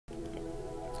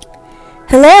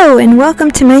Hello and welcome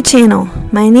to my channel.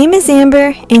 My name is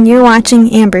Amber and you're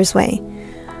watching Amber's Way.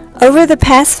 Over the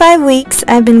past 5 weeks,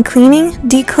 I've been cleaning,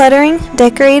 decluttering,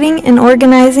 decorating, and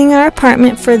organizing our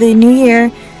apartment for the new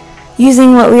year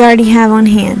using what we already have on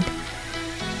hand.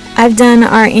 I've done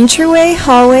our entryway,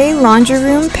 hallway, laundry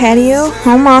room, patio,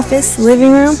 home office,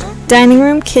 living room, dining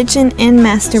room, kitchen, and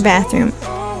master bathroom.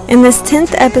 In this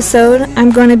 10th episode,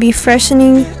 I'm going to be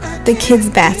freshening the kids'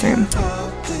 bathroom.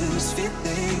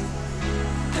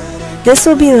 This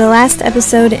will be the last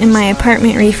episode in my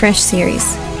apartment refresh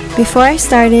series. Before I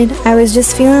started, I was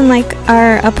just feeling like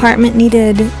our apartment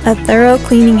needed a thorough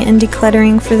cleaning and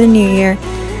decluttering for the new year,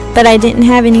 but I didn't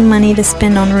have any money to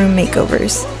spend on room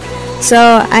makeovers.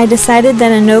 So I decided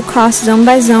that a no-cost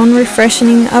zone-by-zone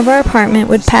refreshing of our apartment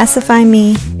would pacify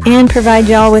me and provide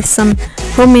y'all with some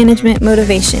home management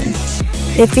motivation.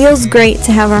 It feels great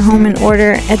to have our home in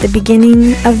order at the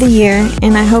beginning of the year,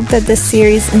 and I hope that this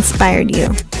series inspired you.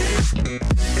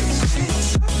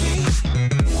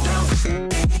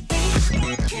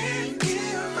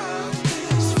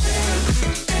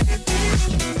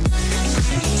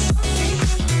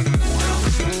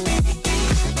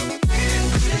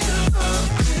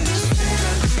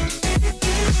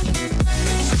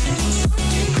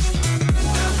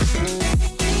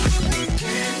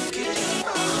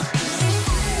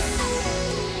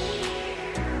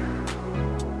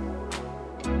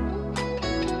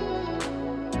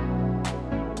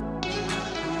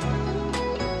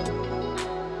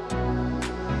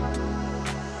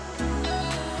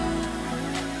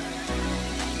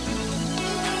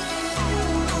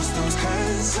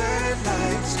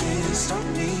 Lights can't stop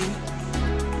me.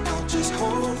 I'll just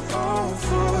hold on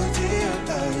for dear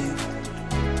life.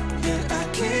 Yeah, I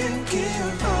can't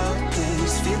give up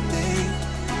this feeling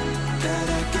that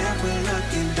I get when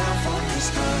looking down from the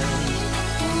sky.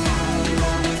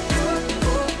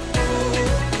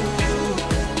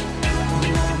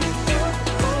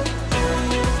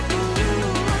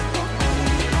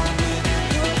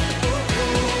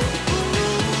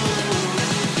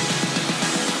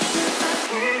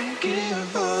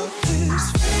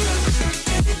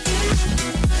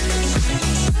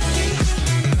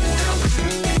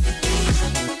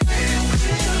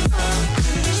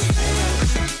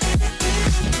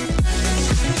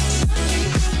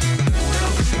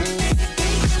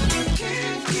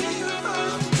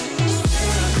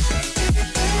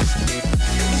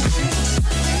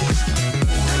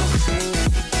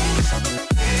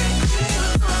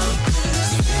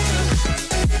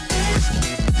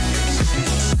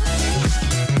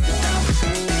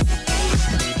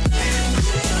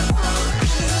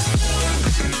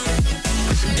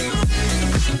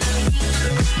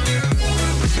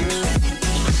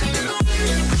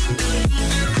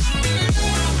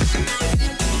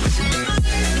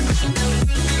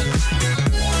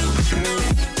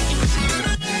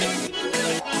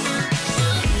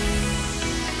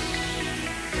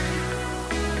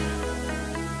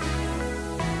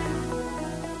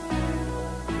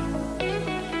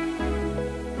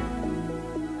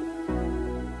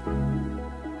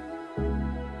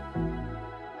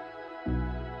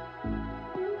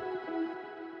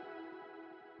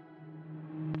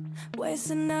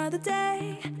 Waste another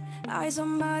day, eyes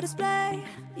on my display.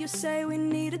 You say we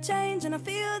need a change and I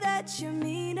feel that you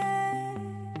mean it.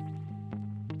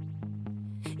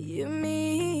 You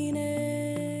mean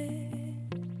it.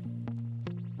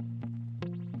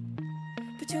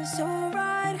 But you're so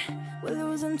right, we're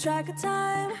losing track of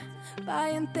time,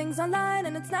 buying things online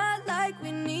and it's not like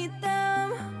we need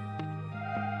them.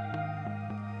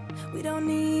 We don't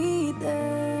need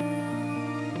them.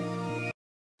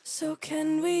 So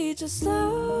can we just slow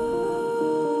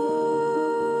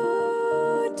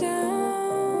down?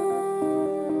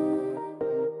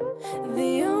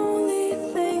 The only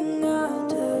thing I'll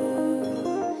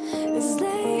do is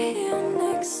lay here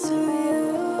next to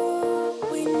you.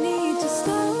 We need to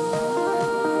slow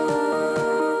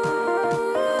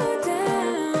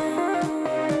down.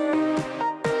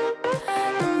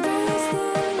 Embrace the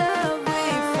love we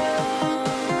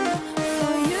found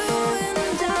for you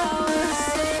and our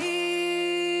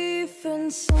safe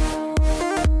and sound.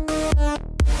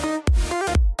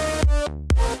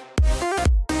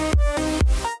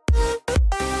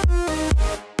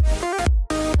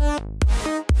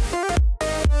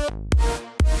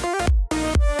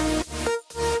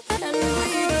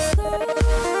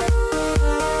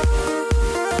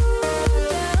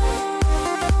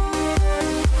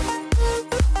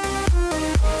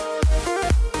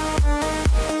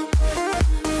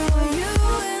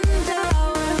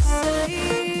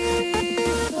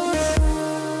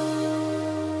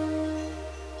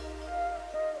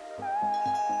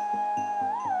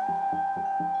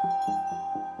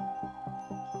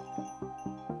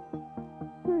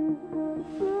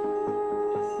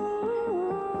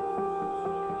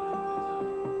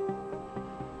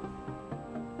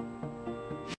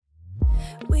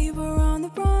 We were on the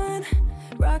run,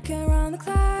 rocking around the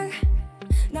clock.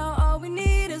 Now all we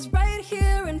need is right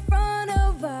here in front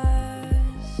of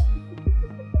us.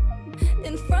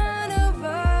 In front of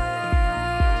us.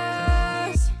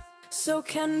 So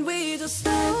can we just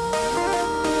slow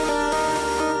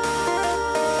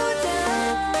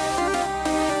down?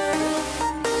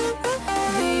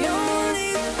 The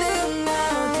only thing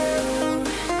I'll do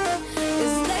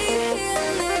is lay here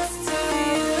next to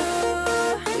you.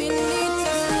 We need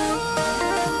to slow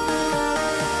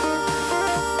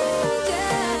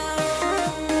down.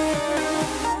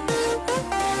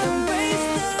 Embrace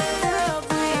the love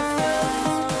we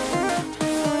found.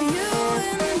 For you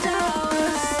and I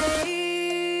are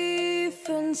safe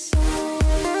and sound.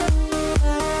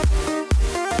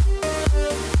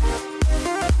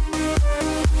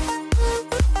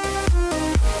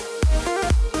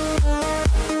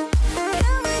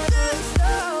 Can we just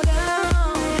slow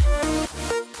down?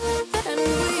 And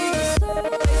we just slow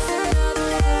waste another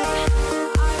day.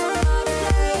 I will not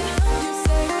stay. You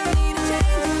say we need a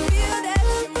change and feel that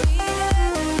you need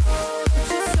it.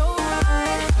 Which is so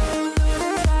right. We're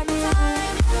losing track of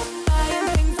time. Buying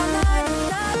things online, it's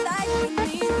not like we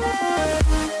need them.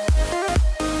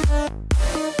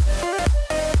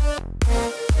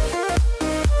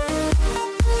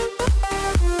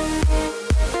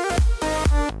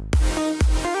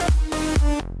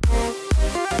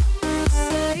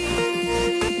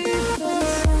 Safe and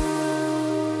sound.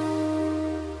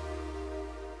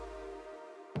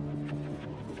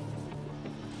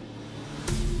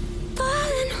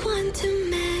 Fallen one too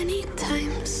many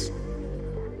times.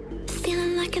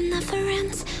 Feeling like it never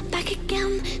ends. Back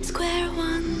again, square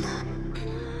one.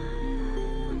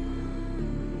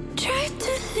 Tried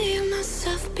to leave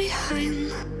myself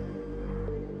behind.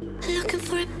 Looking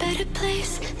for a better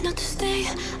place, not to stay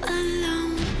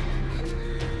alone.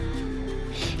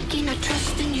 Gain our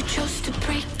trust and you chose to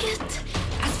break it.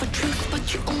 Ask for truth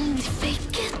but you only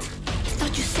fake it.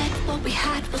 Thought you said what we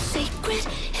had was sacred.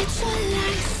 It's all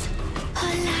lies,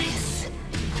 all lies.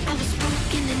 I was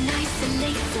broken and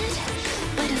isolated,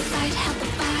 but inside held the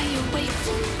fire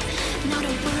waiting. Not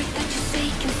a word that you say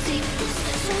can save this,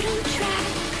 so don't try.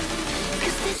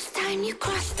 Cause this time you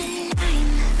crossed the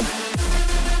line.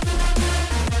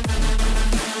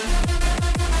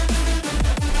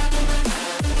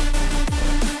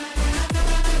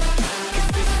 Cause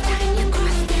this time you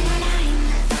crossed the line.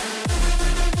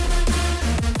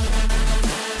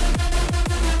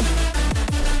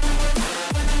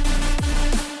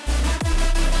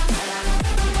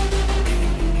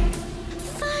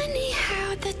 Funny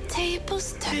how the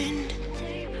tables turned.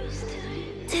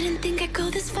 Didn't think I'd go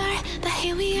this far, but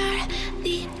here we are,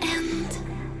 the end.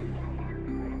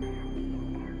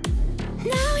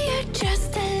 Now you're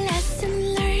just a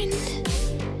lesson learned,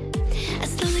 a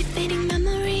slowly fading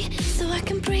memory, so I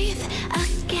can breathe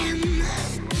again.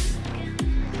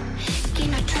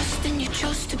 Gain our trust and you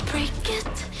chose to break it.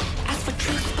 Ask for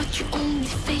truth but you only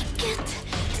fake it.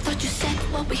 Thought you said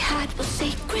what we had was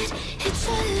sacred. It's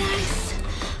all lies,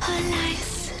 all lies.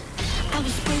 I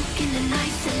was broken and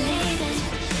isolated,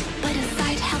 but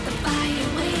inside held the fire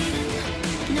waiting.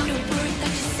 Not a word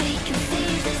that you say can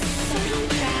save this, so don't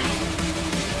try.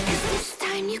 Cause this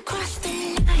time you crossed the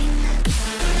line.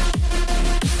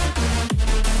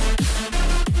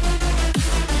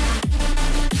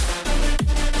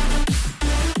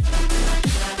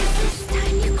 Cause this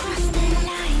time you crossed the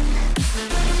line.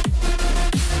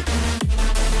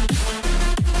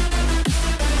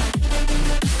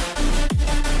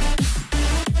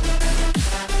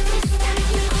 This time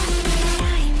you crossed the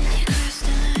line. You crossed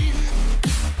the line.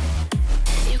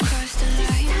 You crossed the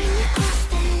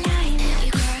line.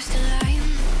 You crossed the line.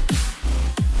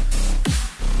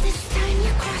 This time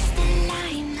you crossed the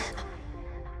line.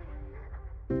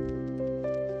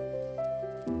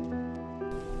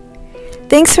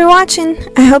 Thanks for watching.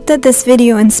 I hope that this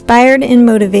video inspired and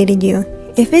motivated you.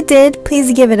 If it did,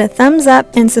 please give it a thumbs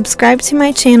up and subscribe to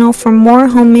my channel for more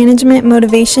home management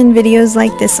motivation videos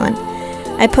like this one.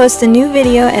 I post a new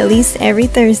video at least every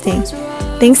Thursday.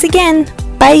 Thanks again.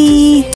 Bye!